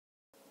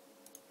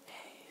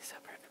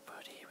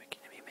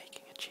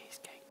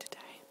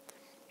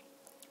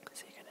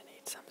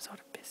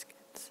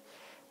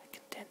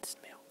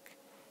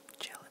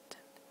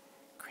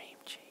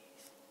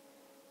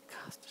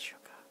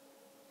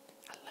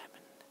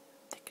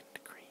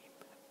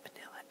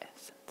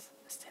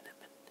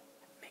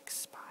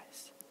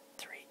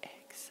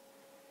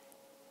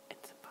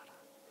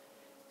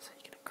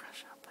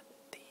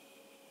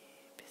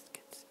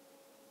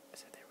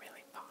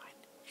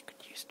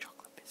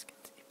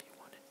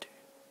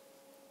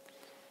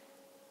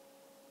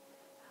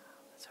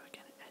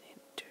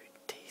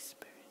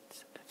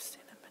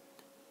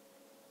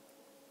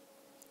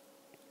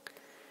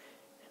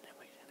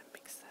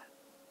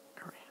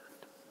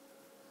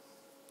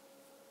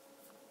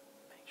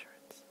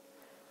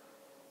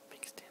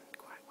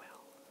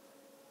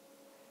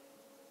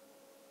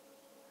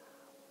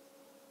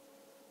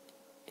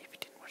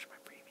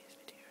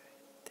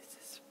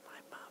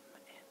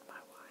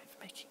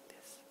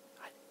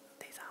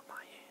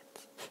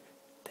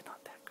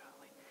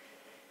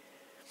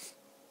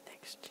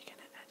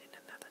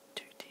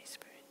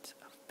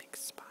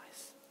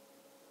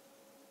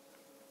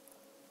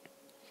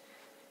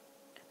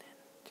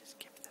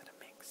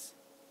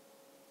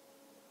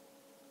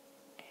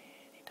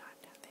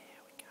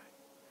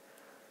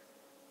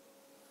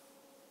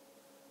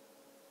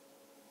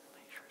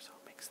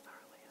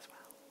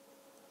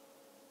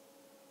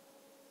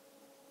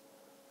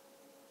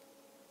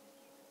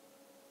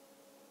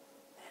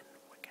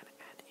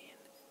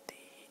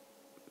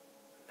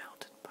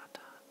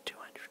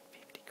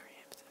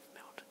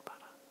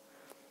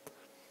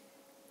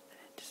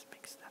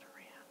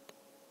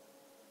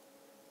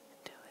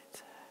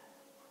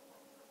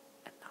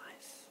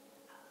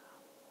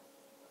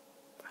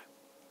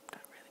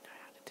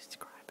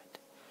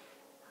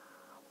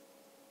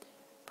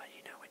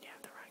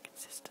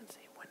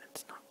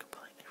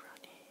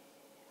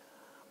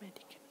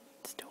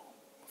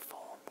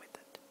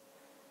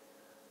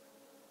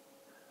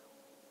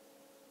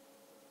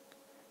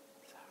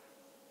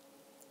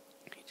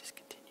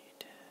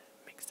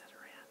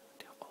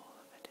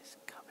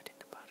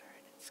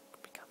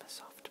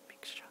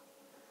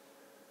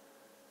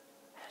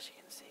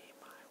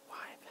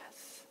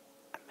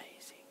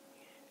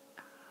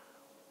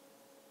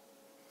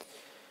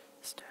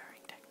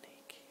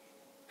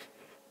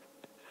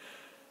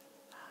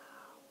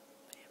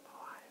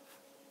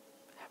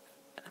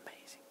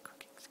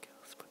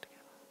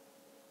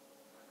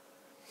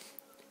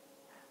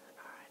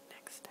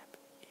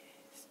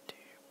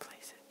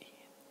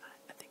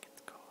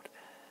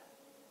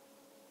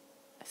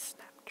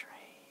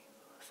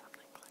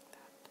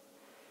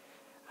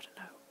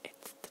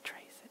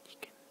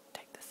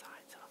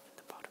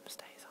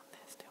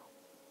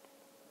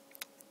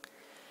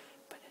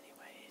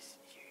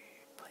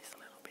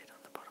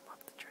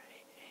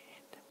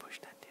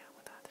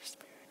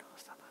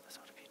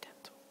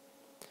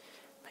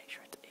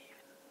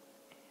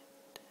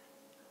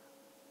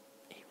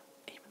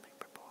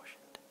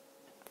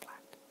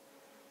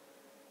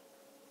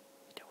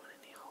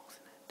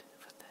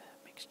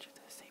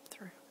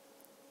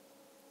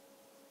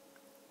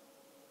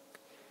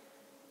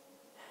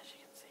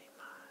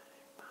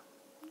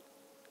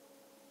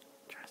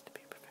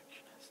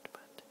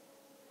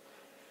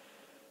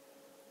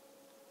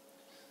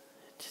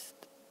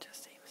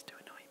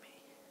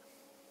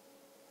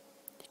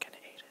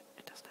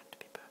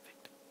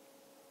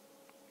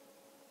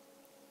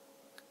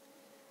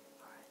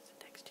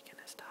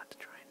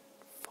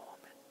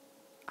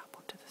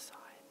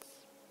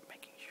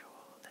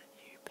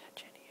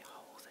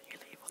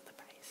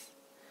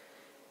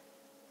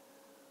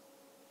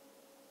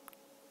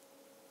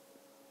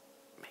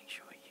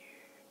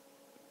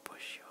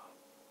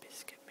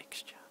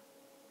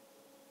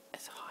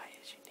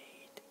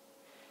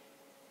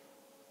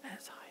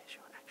as high as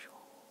your actual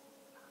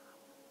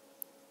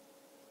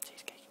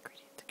cheesecake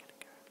ingredients are going to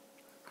go.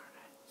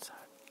 Alright, so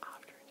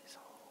after it is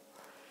all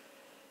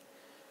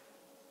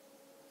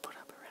put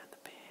up around the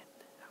pan,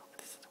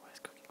 this is the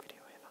worst cooking video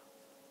ever.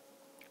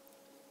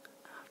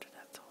 After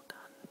that's all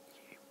done,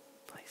 you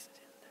place it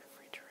in the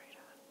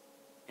refrigerator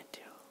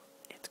until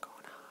it's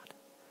gone hard.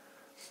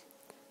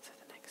 So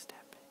the next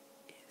step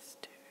is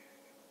to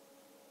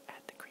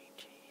add the cream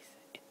cheese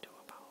into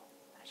a bowl.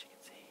 As you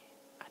can see,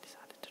 I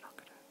decided to knock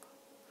it over.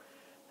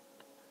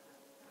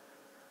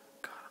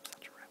 God, I'm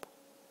such a rebel.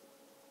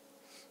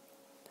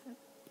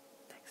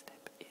 Next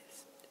step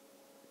is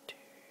to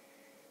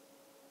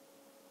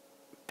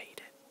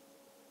beat it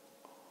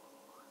or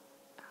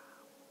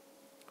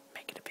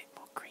make it a bit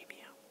more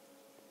creamier.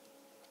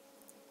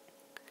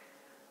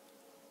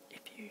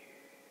 If you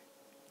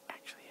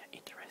actually are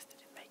interested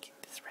in making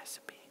this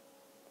recipe,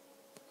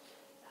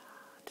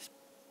 just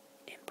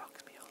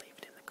inbox me or leave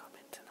it in the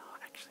comments and I'll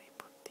actually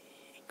put the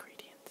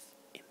ingredients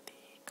in the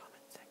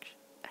comment section.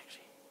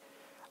 Actually,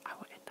 I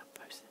will end up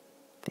posting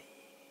the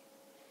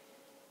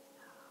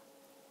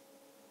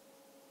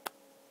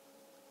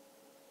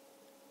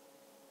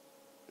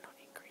not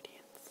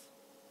ingredients,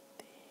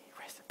 the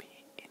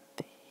recipe in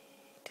the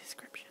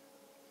description,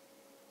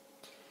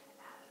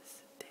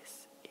 as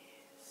this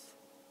is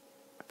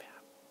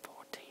about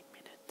 14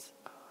 minutes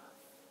of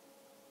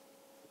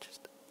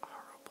just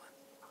horrible,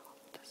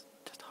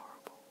 just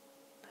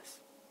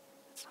horribleness.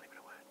 It's not even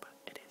a word, but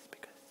it is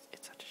because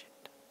it's such a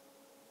shit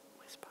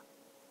whisper.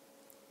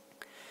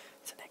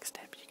 So next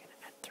step, you're going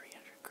to add 300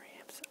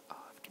 grams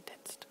of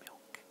condensed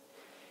milk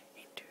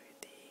into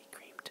the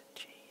creamed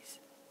cheese.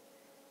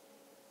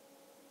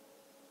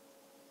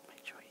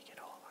 Make sure you get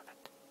all of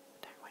it,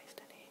 don't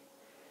waste any.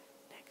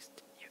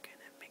 Next, you're going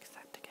to mix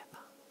that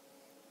together.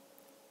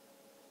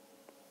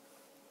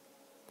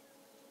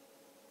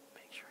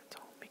 Make sure it's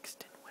all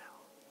mixed in well.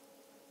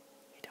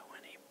 You don't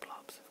want any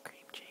blobs of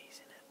cream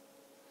cheese in it.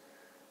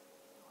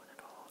 You want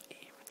it all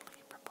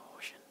evenly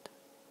proportioned.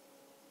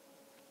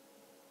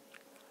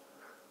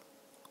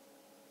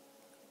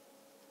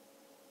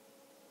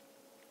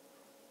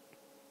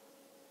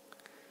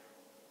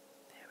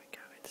 There we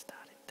go, it's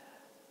starting to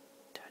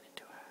turn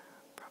into a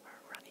proper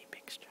runny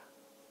mixture.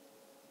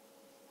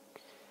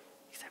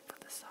 Except for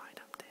the side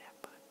up there,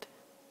 but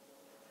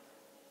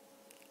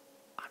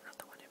I'm not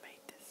the one who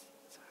made this,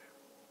 so...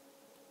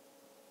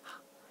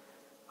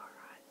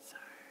 Alright, so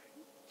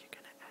you're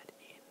going to add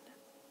in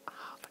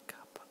half a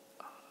cup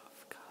of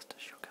castor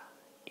sugar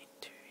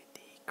into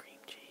the cream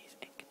cheese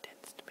and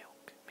condensed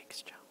milk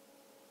mixture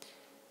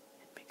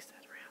and mix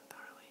that around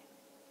thoroughly.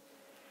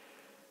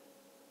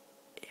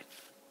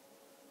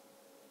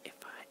 If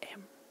I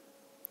am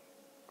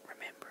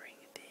remembering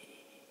the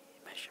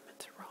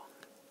measurements wrong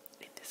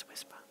in this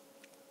whisper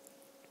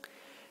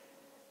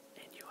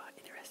and you are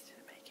interested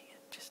in making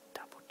it, just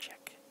double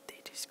check the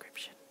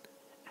description,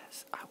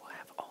 as I will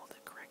have all the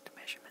correct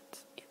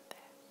measurements in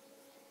there.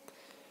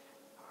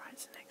 Alright,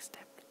 so next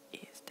step